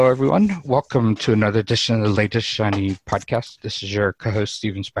Hello, everyone. Welcome to another edition of the latest Shiny podcast. This is your co-host,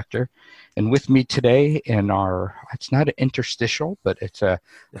 Steven Spector. And with me today in it's not an interstitial, but it's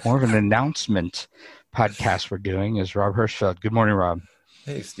more of an announcement podcast we're doing is Rob Hirschfeld. Good morning, Rob.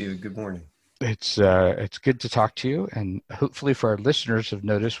 Hey, Steven. Good morning. It's good to talk to you. And hopefully for our listeners have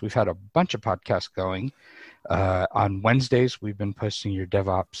noticed, we've had a bunch of podcasts going. On Wednesdays, we've been posting your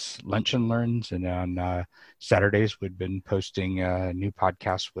DevOps Lunch and Learns, and on Saturdays, we've been posting new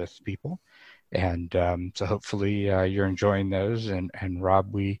podcasts with people. And so hopefully you're enjoying those. And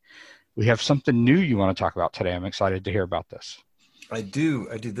Rob, we have something new you want to talk about today. I'm excited to hear about this. I do.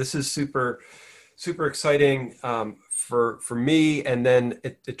 This is super exciting for me. And then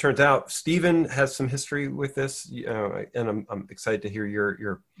it turns out Steven has some history with this, and I'm excited to hear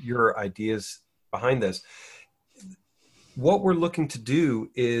your ideas behind this. What we're looking to do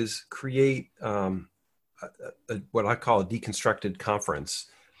is create what I call a deconstructed conference,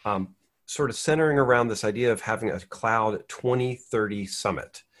 sort of centering around this idea of having a Cloud 2030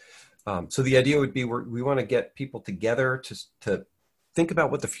 summit. So the idea would be we want to get people together to think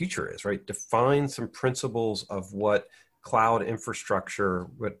about what the future is, right? Define some principles of what cloud infrastructure,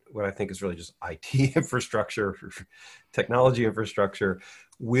 what I think is really just IT infrastructure, technology infrastructure,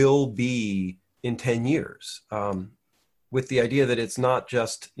 will be in 10 years, with the idea that it's not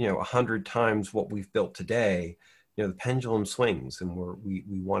just 100 times what we've built today. The pendulum swings, and we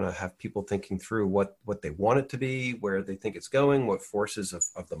want to have people thinking through what they want it to be, where they think it's going, what forces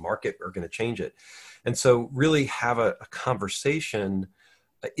of the market are going to change it. And so really have a conversation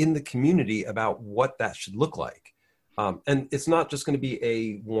in the community about what that should look like. And it's not just going to be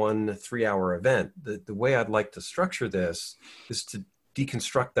a 1-3 hour event. The way I'd like to structure this is to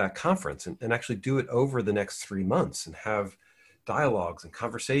deconstruct that conference and actually do it over the next 3 months and have dialogues and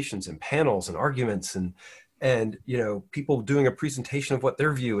conversations and panels and arguments and people doing a presentation of what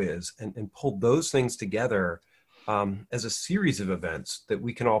their view is and pull those things together as a series of events that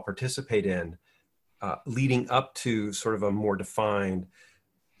we can all participate in, leading up to sort of a more defined,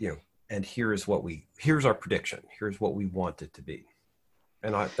 and here's our prediction. Here's what we want it to be.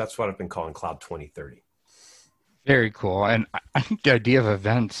 And that's what I've been calling Cloud 2030. Very cool. And I think the idea of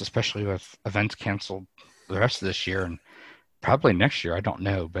events, especially with events canceled the rest of this year and probably next year, I don't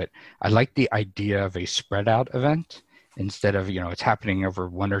know, but I like the idea of a spread out event instead of, it's happening over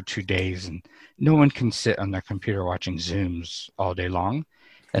 1 or 2 days and no one can sit on their computer watching Zooms all day long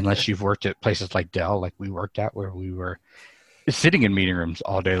unless you've worked at places like Dell, like we worked at, where we were sitting in meeting rooms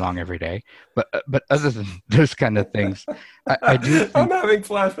all day long every day. But other than those kind of things, I do think, I'm having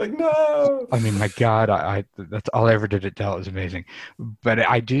flashback. No, I mean, my God, I that's all I ever did at Dell. It was amazing. But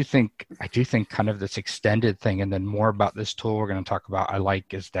I do think kind of this extended thing, and then more about this tool we're going to talk about, I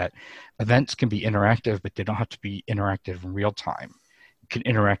like, is that events can be interactive, but they don't have to be interactive in real time. You can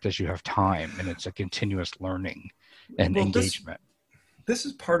interact as you have time, and it's a continuous learning and engagement. This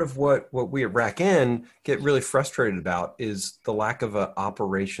is part of what we at RackN get really frustrated about, is the lack of an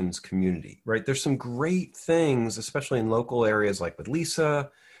operations community, right? There's some great things, especially in local areas like with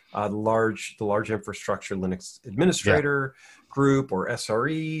Lisa, the large infrastructure Linux administrator group, or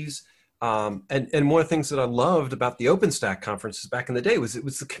SREs. And one of the things that I loved about the OpenStack conferences back in the day was it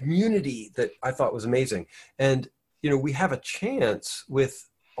was the community that I thought was amazing. And, we have a chance with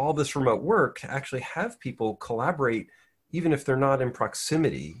all this remote work to actually have people collaborate even if they're not in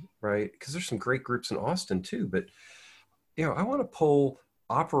proximity, right? Because there's some great groups in Austin too. But, I want to pull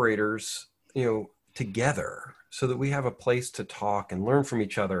operators, together so that we have a place to talk and learn from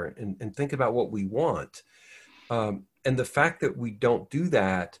each other and think about what we want. And the fact that we don't do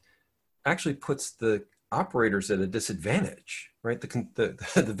that actually puts the operators at a disadvantage, right? The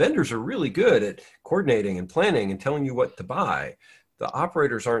vendors are really good at coordinating and planning and telling you what to buy. The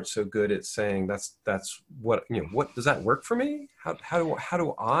operators aren't so good at saying that's what, what does that work for me? How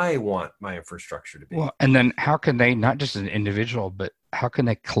do I want my infrastructure to be? Well, and then how can they, not just as an individual, but how can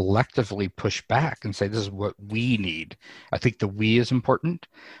they collectively push back and say, this is what we need? I think the we is important,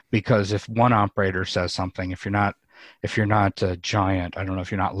 because if one operator says something, if you're not a giant, I don't know, if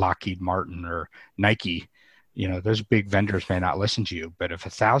you're not Lockheed Martin or Nike, those big vendors may not listen to you. But if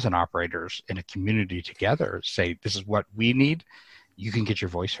 1,000 operators in a community together say, this is what we need, you can get your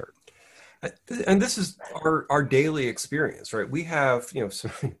voice heard. And this is our daily experience, right? We have,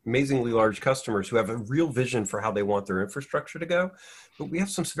 some amazingly large customers who have a real vision for how they want their infrastructure to go, but we have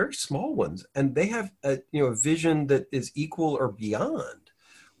some very small ones, and they have a vision that is equal or beyond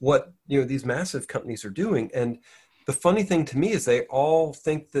what, these massive companies are doing. And the funny thing to me is they all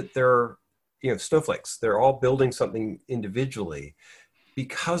think that they're, snowflakes. They're all building something individually,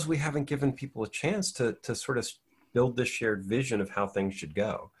 because we haven't given people a chance to sort of build this shared vision of how things should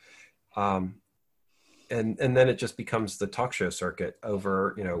go. And then it just becomes the talk show circuit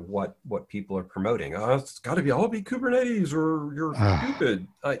over, what people are promoting. Oh, it's got to be all be Kubernetes or you're stupid.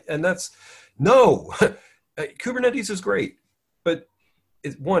 And that's no. Kubernetes is great, but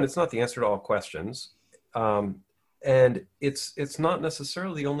it's not the answer to all questions. And it's not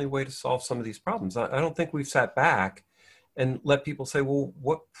necessarily the only way to solve some of these problems. I don't think we've sat back and let people say, well,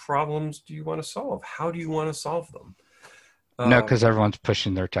 what problems do you want to solve? How do you want to solve them? No, because everyone's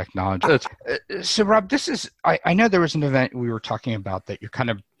pushing their technology. So Rob, I know there was an event we were talking about that you're kind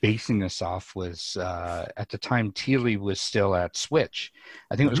of basing this off was at the time Thiele was still at Switch.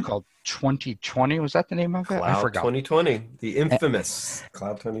 I think it was called 2020. Was that the name of it? Cloud I forgot. 2020, the infamous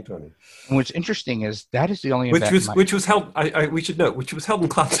Cloud 2020. And what's interesting is that is the only which event was held. We should note, which was held in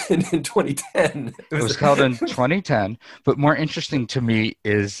Cloud in 2010. It was held in 2010. But more interesting to me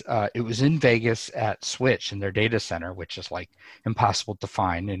is it was in Vegas at Switch in their data center, which is like impossible to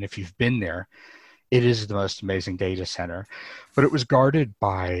find. And if you've been there, it is the most amazing data center. But it was guarded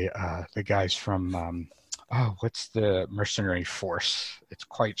by the guys from what's the mercenary force? It's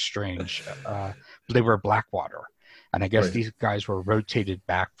quite strange. They were Blackwater. And I guess these guys were rotated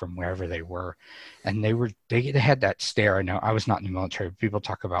back from wherever they were. And they had that stare. I know I was not in the military. But people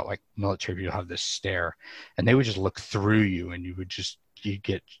talk about like military people have this stare. And they would just look through you and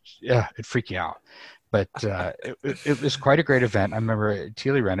it'd freak you out. But it was quite a great event. I remember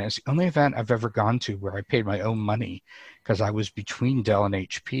Thiele ran it. It's the only event I've ever gone to where I paid my own money because I was between Dell and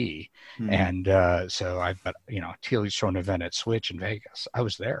HP. And so Thiele's throwing an event at Switch in Vegas. I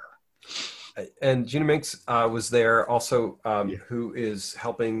was there. And Gina Minks was there also, who is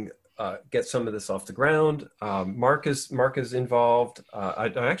helping get some of this off the ground. Mark is involved. I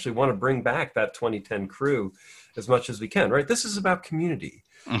actually want to bring back that 2010 crew as much as we can, right? This is about community.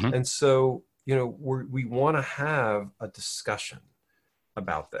 And so, we want to have a discussion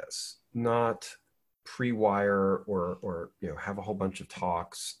about this, not pre-wire or have a whole bunch of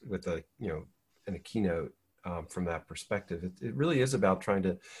talks with and a keynote from that perspective. It really is about trying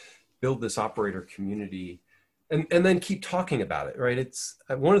to build this operator community and then keep talking about it, right? It's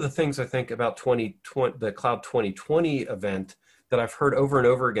one of the things I think about the Cloud 2020 event that I've heard over and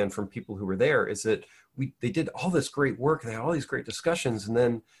over again from people who were there is that they did all this great work, they had all these great discussions, and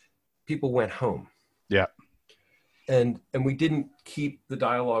then people went home. Yeah. And we didn't keep the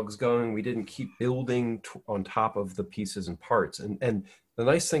dialogues going. We didn't keep building on top of the pieces and parts. And the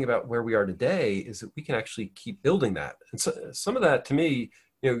nice thing about where we are today is that we can actually keep building that. And so some of that to me,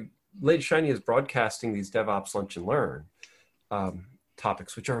 Lady Shiny is broadcasting these DevOps Lunch and Learn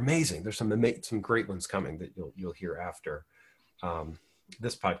topics, which are amazing. There's some great ones coming that you'll hear after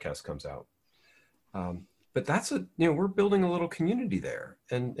this podcast comes out. But that's we're building a little community there,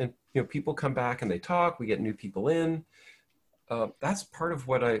 and people come back and they talk. We get new people in. That's part of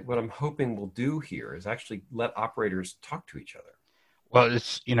what I'm hoping we'll do here is actually let operators talk to each other. Well,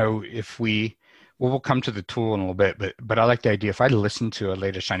 it's we'll come to the tool in a little bit, but I like the idea. If I listen to a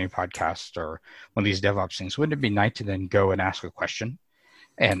Latest Shiny podcast or one of these DevOps things, wouldn't it be nice to then go and ask a question?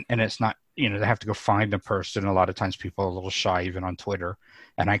 And it's not, they have to go find the person. A lot of times people are a little shy, even on Twitter,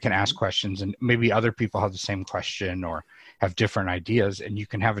 and I can ask questions and maybe other people have the same question or have different ideas, and you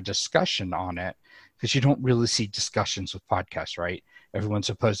can have a discussion on it because you don't really see discussions with podcasts, right? Everyone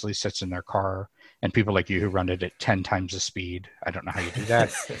supposedly sits in their car, and people like you who run it at 10 times the speed. I don't know how you do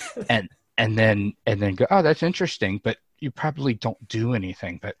that. and then go, oh, that's interesting, but you probably don't do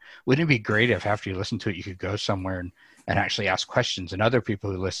anything. But wouldn't it be great if after you listen to it, you could go somewhere and actually ask questions, and other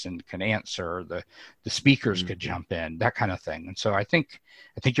people who listen can answer, the speakers could jump in, that kind of thing. And so I think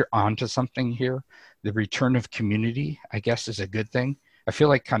you're onto something here. The return of community, I guess, is a good thing. I feel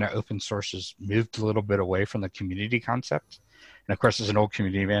like kind of open source has moved a little bit away from the community concept. And of course, as an old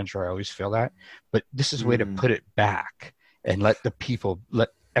community manager, I always feel that. But this is a way to put it back and let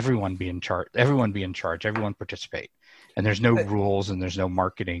everyone be in charge, everyone participate. And there's no rules and there's no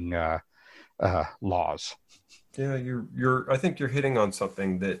marketing laws. Yeah, I think you're hitting on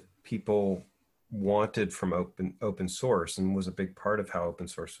something that people wanted from open source and was a big part of how open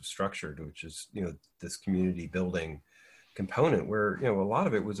source was structured, which is, this community building component where, a lot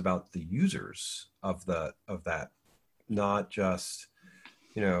of it was about the users of that, not just,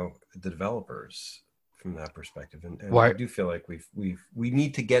 the developers from that perspective. And I do feel like we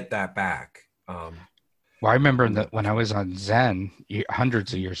need to get that back. Well, I remember that when I was on Zen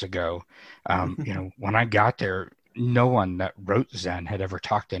hundreds of years ago, when I got there, no one that wrote Zen had ever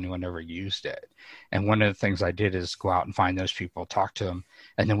talked to anyone, ever used it. And one of the things I did is go out and find those people, talk to them,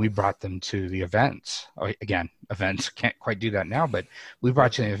 and then we brought them to the events. Again, events can't quite do that now, but we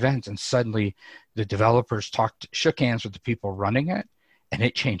brought to the events, and suddenly the developers shook hands with the people running it, and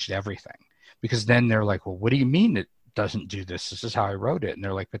it changed everything. Because then they're like, well, what do you mean it doesn't do this? This is how I wrote it. And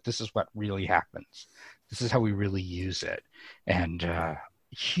they're like, but this is what really happens. This is how we really use it. And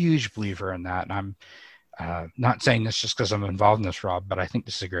huge believer in that. And I'm not saying this just because I'm involved in this, Rob, but I think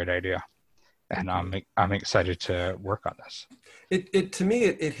this is a great idea. And I'm excited to work on this. To me,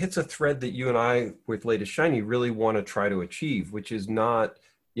 it hits a thread that you and I with Latest Shiny really want to try to achieve, which is not,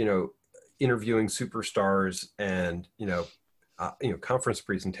 interviewing superstars and, conference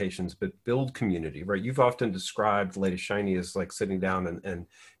presentations, but build community, right? You've often described Latest Shiny as like sitting down and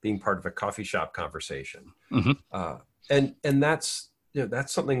being part of a coffee shop conversation. Mm-hmm. And that's,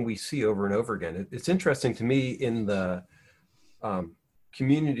 that's something we see over and over again. It's interesting to me in the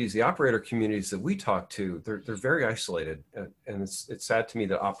communities, the operator communities that we talk to, they're very isolated. And it's sad to me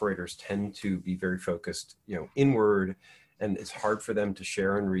that operators tend to be very focused, inward, and it's hard for them to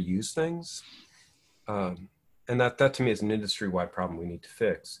share and reuse things. And that to me is an industry-wide problem we need to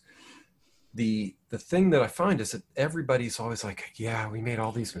fix. The thing that I find is that everybody's always like, yeah, we made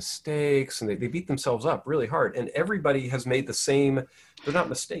all these mistakes, and they beat themselves up really hard. And everybody has made they're not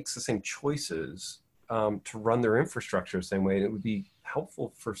mistakes, the same choices to run their infrastructure the same way. And it would be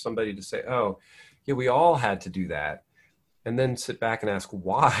helpful for somebody to say, oh, yeah, we all had to do that. And then sit back and ask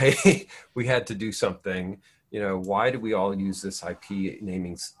why we had to do something. Why do we all use this IP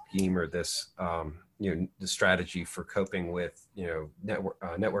naming scheme or this, the strategy for coping with,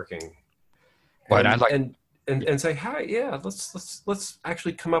 networking? But I'd like and say, hi, yeah, let's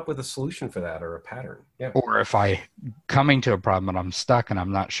actually come up with a solution for that or a pattern. Yeah. Or if coming to a problem and I'm stuck and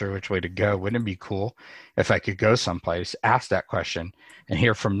I'm not sure which way to go, wouldn't it be cool if I could go someplace, ask that question, and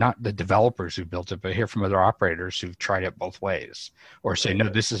hear from not the developers who built it, but hear from other operators who've tried it both ways, or say, no,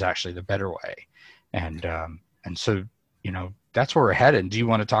 this is actually the better way. And so, that's where we're headed. Do you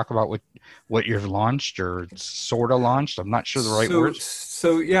want to talk about what you've launched or sort of launched? I'm not sure the right words.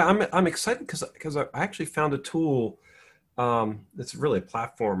 So yeah, I'm excited because I actually found a tool that's really a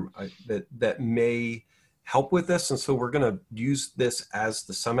platform that may help with this. And so we're going to use this as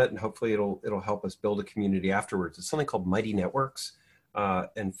the summit, and hopefully it'll help us build a community afterwards. It's something called Mighty Networks.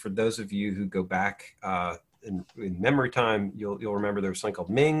 And for those of you who go back in memory time, you'll remember there was something called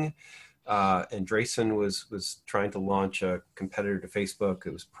Ming. And Drayson was trying to launch a competitor to Facebook.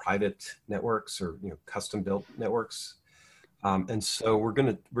 It was private networks or custom built networks. And so we're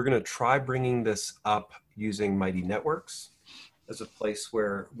gonna try bringing this up using Mighty Networks as a place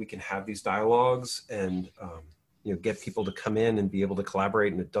where we can have these dialogues and get people to come in and be able to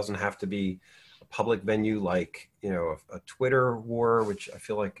collaborate. And it doesn't have to be a public venue like a Twitter war, which I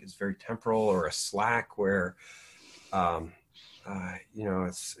feel like is very temporal, or a Slack where I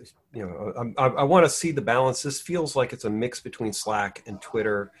want to see the balance. This feels like it's a mix between Slack and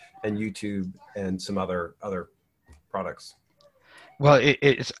Twitter and YouTube and some other products. Well,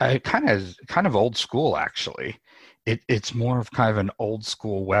 it's kind of old school, actually. It's more of kind of an old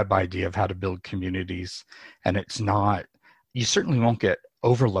school web idea of how to build communities, and it's not. You certainly won't get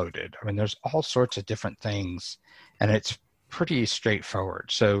overloaded. I mean, there's all sorts of different things, and it's pretty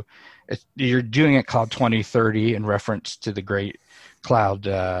straightforward. So you're doing it Cloud 2030 in reference to the great Cloud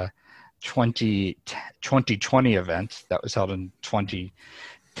 2020 event that was held in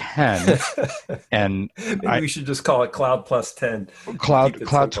 2010. And maybe we should just call it Cloud plus 10. Cloud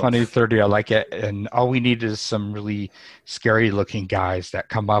 2030, I like it. And all we need is some really scary looking guys that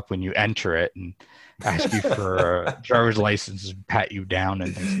come up when you enter it and ask you for a driver's license and pat you down.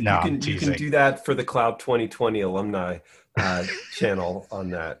 And I'm teasing. You can do that for the Cloud 2020 alumni channel on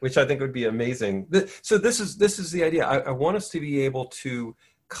that, which I think would be amazing. So this is the idea. I want us to be able to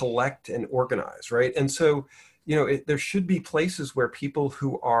collect and organize, right? And so, there should be places where people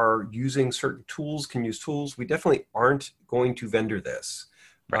who are using certain tools can use tools. We definitely aren't going to vendor this,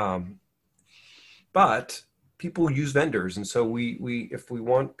 right. But people use vendors, and so we if we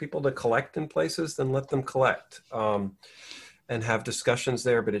want people to collect in places, then let them collect. And have discussions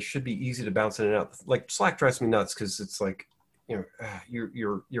there, but it should be easy to bounce in and out. Like Slack drives me nuts because it's like,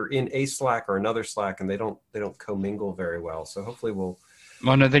 you're in a Slack or another Slack, and they don't commingle very well. So hopefully we'll.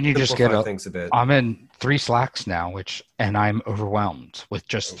 Well, no, then you just get things a bit. I'm in 3 Slacks now, and I'm overwhelmed with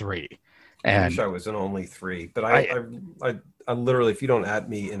just 3. And I wish I was in only 3, but I literally, if you don't add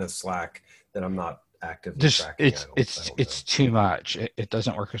me in a Slack, then I'm not actively tracking. It's too much. It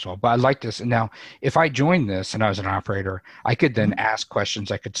doesn't work as well. But I like this. And now, if I joined this and I was an operator, I could then ask questions.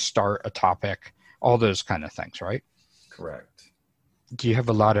 I could start a topic all those kind of things, right? Correct. Do you have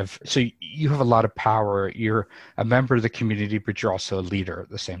a lot of, so you have a lot of power. You're a member of the community, but you're also a leader at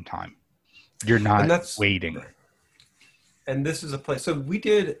the same time. You're And not that's waiting. and this is a place. So we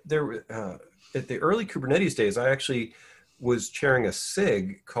did there at the early Kubernetes days. I actually was chairing a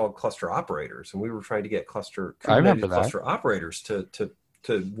SIG called Cluster Operators, and we were trying to get I remember Kubernetes that. cluster operators to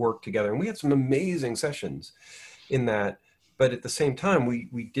work together, and we had some amazing sessions in that. But at the same time,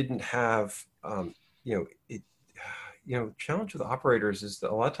 we didn't have challenge with operators is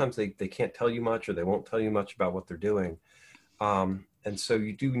that a lot of times they can't tell you much, or they won't tell you much about what they're doing. And so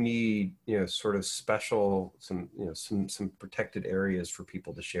you do need, sort of special, some protected areas for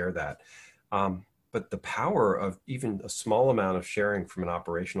people to share that. But the power of even a small amount of sharing from an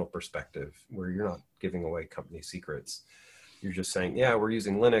operational perspective, where you're not giving away company secrets, you're just saying, yeah, we're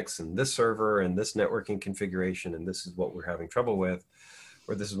using Linux and this server and this networking configuration, and this is what we're having trouble with,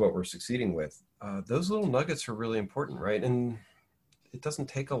 or this is what we're succeeding with. Those little nuggets are really important, right? And it doesn't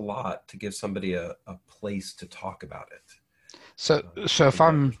take a lot to give somebody a place to talk about it. So if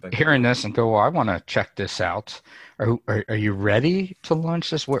I'm hearing this and go, well, I want to check this out, are you ready to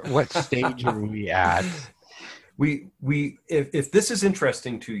launch this? What stage are we at? If this is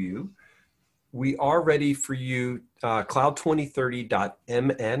interesting to you, we are ready for you.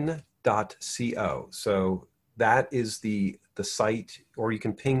 Cloud2030.mn.co. So that is the site, or you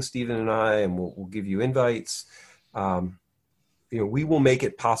can ping Stephen and I, and we'll give you invites. We will make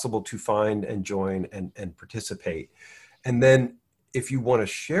it possible to find and join and participate. And then if you want to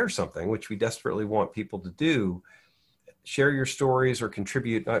share something, which we desperately want people to do, share your stories or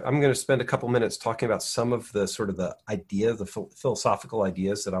contribute. I'm going to spend a couple minutes talking about some of the sort of the philosophical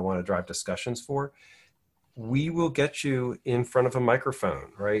ideas that I want to drive discussions for. We will get you in front of a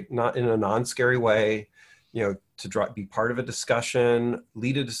microphone, right? Not in a non-scary way, to be part of a discussion,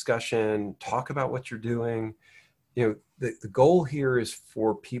 lead a discussion, talk about what you're doing. The goal here is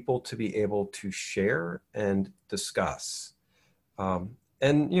for people to be able to share and discuss. And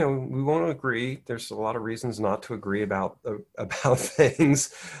we won't agree. There's a lot of reasons not to agree about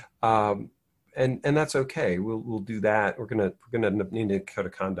things, and that's okay. We'll do that. We're gonna need a code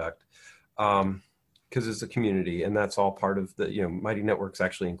of conduct, because it's a community, and that's all part of the Mighty Networks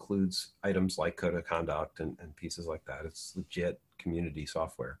actually includes items like code of conduct and pieces like that. It's legit community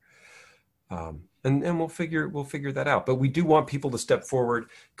software. And we'll figure that out. But we do want people to step forward,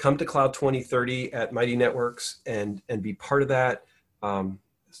 come to Cloud 2030 at Mighty Networks and be part of that.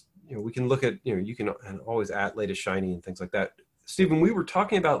 We can look at, you can always at Latest Shiny and things like that. Stephen, we were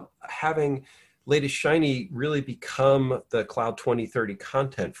talking about having Latest Shiny really become the Cloud 2030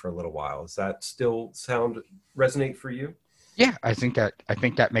 content for a little while. Does that still resonate for you? Yeah, I think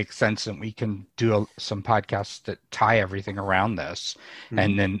that makes sense, and we can do some podcasts that tie everything around this. Mm-hmm.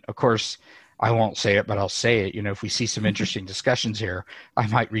 And then, of course, I won't say it, but I'll say it. If we see some interesting discussions here, I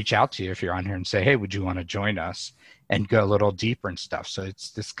might reach out to you if you're on here and say, hey, would you want to join us and go a little deeper and stuff? So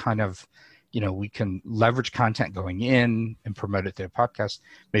it's this kind of, we can leverage content going in and promote it through a podcast.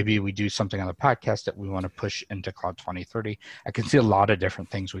 Maybe we do something on the podcast that we want to push into Cloud 2030. I can see a lot of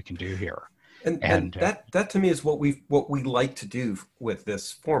different things we can do here. And that to me is what we like to do with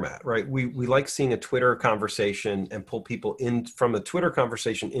this format, right? We like seeing a Twitter conversation and pull people in from a Twitter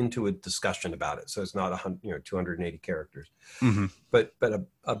conversation into a discussion about it. So it's not 280 characters, mm-hmm. but a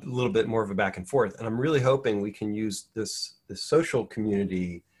little bit more of a back and forth. And I'm really hoping we can use this social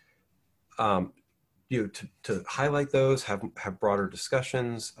community, to highlight those, have broader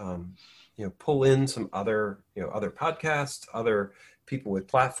discussions, pull in some other podcasts, other people with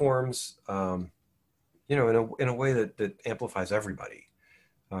platforms, in a way that amplifies everybody.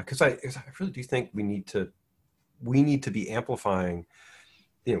 Because I really do think we need to be amplifying,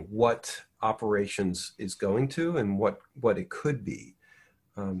 what operations is going to and what it could be.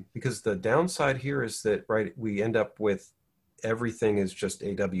 Because the downside here is that, right, we end up with everything is just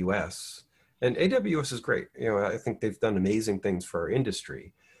AWS, and AWS is great. I think they've done amazing things for our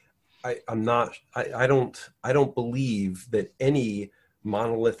industry. I don't believe that any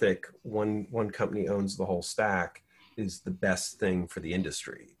monolithic one company owns the whole stack is the best thing for the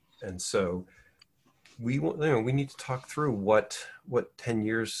industry. And so we need to talk through what 10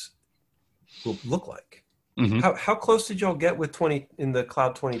 years will look like. Mm-hmm. How close did y'all get with in the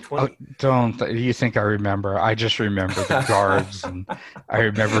Cloud 2020? You think I remember? I just remember the guards, and I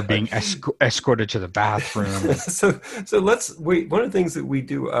remember being escorted to the bathroom. So let's wait. One of the things that we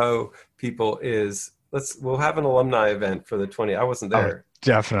do owe people is we'll have an alumni event for the 20. I wasn't there. Oh,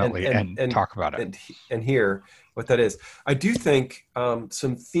 definitely, and talk about it and hear what that is. I do think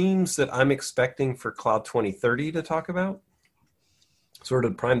some themes that I'm expecting for Cloud 2030 to talk about. sort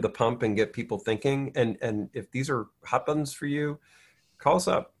of prime the pump and get people thinking. And if these are hot buttons for you, call us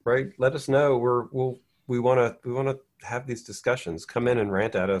up, right? Let us know. We want to have these discussions. Come in and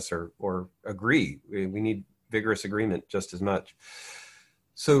rant at us or agree. We need vigorous agreement just as much.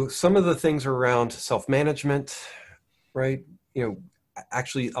 So some of the things are around self-management, right?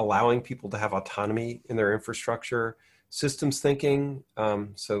 Actually allowing people to have autonomy in their infrastructure, systems thinking.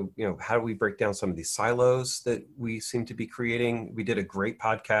 So, how do we break down some of these silos that we seem to be creating? We did a great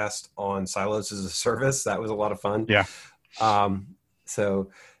podcast on silos as a service. That was a lot of fun. Yeah.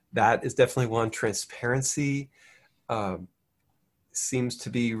 So that is definitely one. Transparency seems to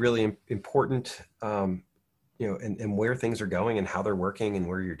be really important, and where things are going and how they're working and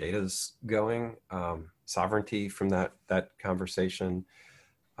where your data is going. Sovereignty from that conversation.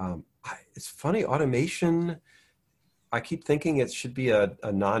 It's funny, automation, I keep thinking it should be a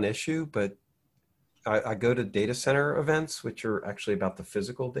non-issue, but I go to data center events, which are actually about the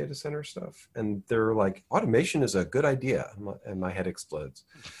physical data center stuff. And they're like, automation is a good idea. And my head explodes.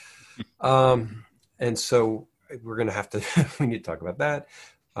 And so we're going to have to, we need to talk about that.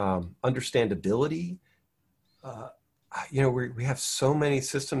 Understandability. We have so many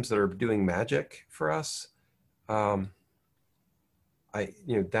systems that are doing magic for us. That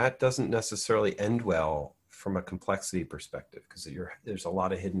doesn't necessarily end well from a complexity perspective, because there's a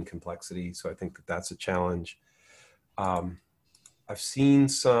lot of hidden complexity. So I think that's a challenge. I've seen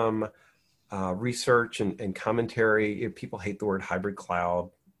some research and commentary. People hate the word hybrid cloud.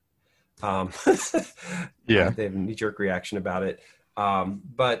 Yeah. They have a knee-jerk reaction about it.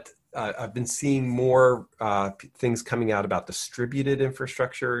 But I've been seeing more things coming out about distributed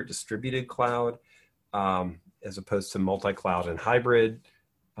infrastructure, distributed cloud, as opposed to multi-cloud and hybrid.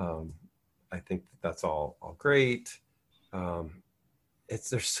 I think that's all great.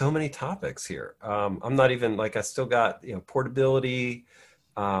 There's so many topics here. I'm not even I still got, portability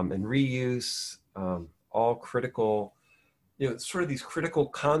and reuse, all critical, sort of these critical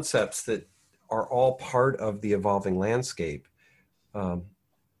concepts that are all part of the evolving landscape.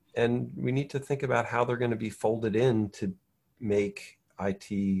 And we need to think about how they're going to be folded in to make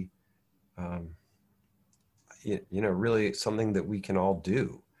IT, really something that we can all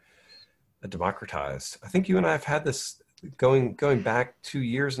do. Democratized. I think you and I have had this going back 2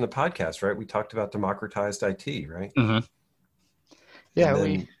 years in the podcast, right? We talked about democratized IT, right? Mm-hmm.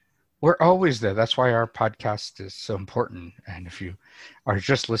 Yeah, we're always there. That's why our podcast is so important. And if you are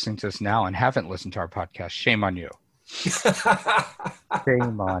just listening to this now and haven't listened to our podcast, shame on you.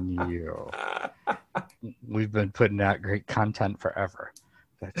 Shame on you. We've been putting out great content forever.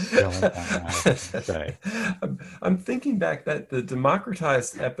 That's the only thing I have to say. I'm thinking back that the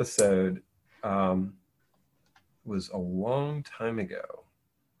democratized episode was a long time ago,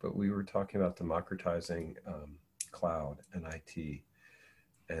 but we were talking about democratizing cloud and IT.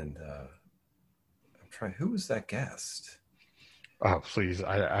 And I'm trying, who was that guest? Oh, please.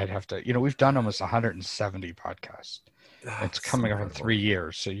 I'd have to, we've done almost 170 podcasts. It's coming up in 3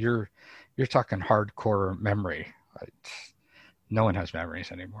 years. So you're talking hardcore memory. No one has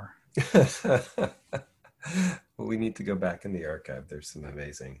memories anymore. Well, we need to go back in the archive. They did some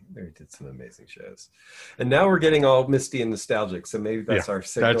amazing shows. And now we're getting all misty and nostalgic. So maybe that's our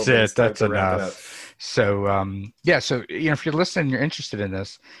signal. That's it. That's enough. So, so, if you're listening, you're interested in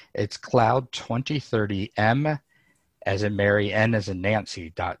this, it's Cloud 2030 M as in Mary, N as in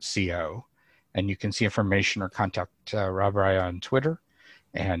Nancy.co. And you can see information or contact Rob or I on Twitter.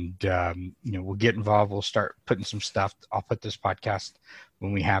 And, we'll get involved. We'll start putting some stuff. I'll put this podcast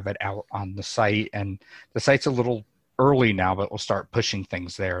when we have it out on the site. And the site's a little early now, but we'll start pushing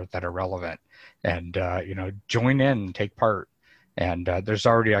things there that are relevant. And, join in and take part. And there's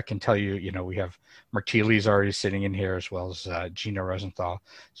already, I can tell you, we have Martili's already sitting in here as well as Gina Rosenthal.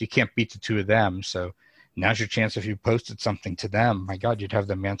 So you can't beat the two of them. So now's your chance. If you posted something to them, my God, you'd have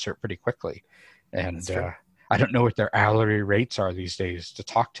them answer it pretty quickly. And I don't know what their hourly rates are these days to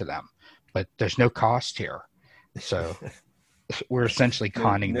talk to them, but there's no cost here. So we're essentially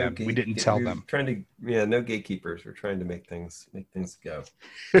conning them. We didn't tell them. No gatekeepers. We're trying to make things go.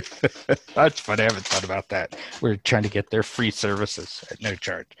 That's funny. I haven't thought about that. We're trying to get their free services at no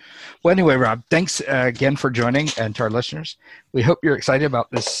charge. Well, anyway, Rob, thanks again for joining, and to our listeners. We hope you're excited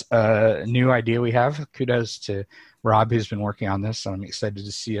about this new idea we have. Kudos to Rob, who's been working on this, and I'm excited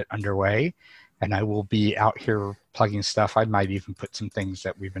to see it underway. And I will be out here plugging stuff. I might even put some things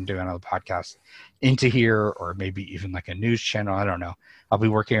that we've been doing on the podcast into here, or maybe even like a news channel. I don't know. I'll be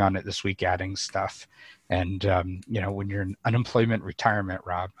working on it this week, adding stuff. And, when you're in unemployment retirement,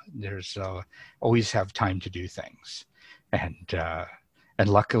 Rob, there's always have time to do things. And And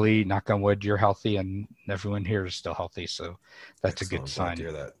luckily, knock on wood, you're healthy and everyone here is still healthy. So that's Excellent. a good sign. Glad to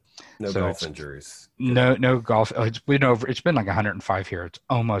hear that. No So golf injuries. No golf. It's been like 105 here. It's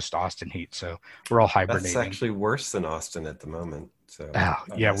almost Austin heat. So we're all hibernating. That's actually worse than Austin at the moment. So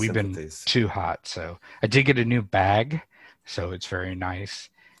yeah, we've been too hot. So I did get a new bag, so it's very nice.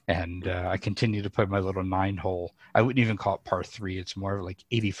 And I continue to play my little 9-hole. I wouldn't even call it par 3. It's more like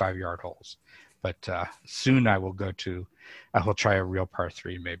 85-yard holes. But soon I will try a real par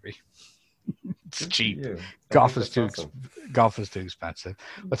 3 maybe. It's cheap. Golf is too expensive.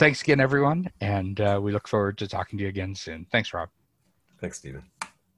 Well, thanks again, everyone. And we look forward to talking to you again soon. Thanks, Rob. Thanks, Stephen.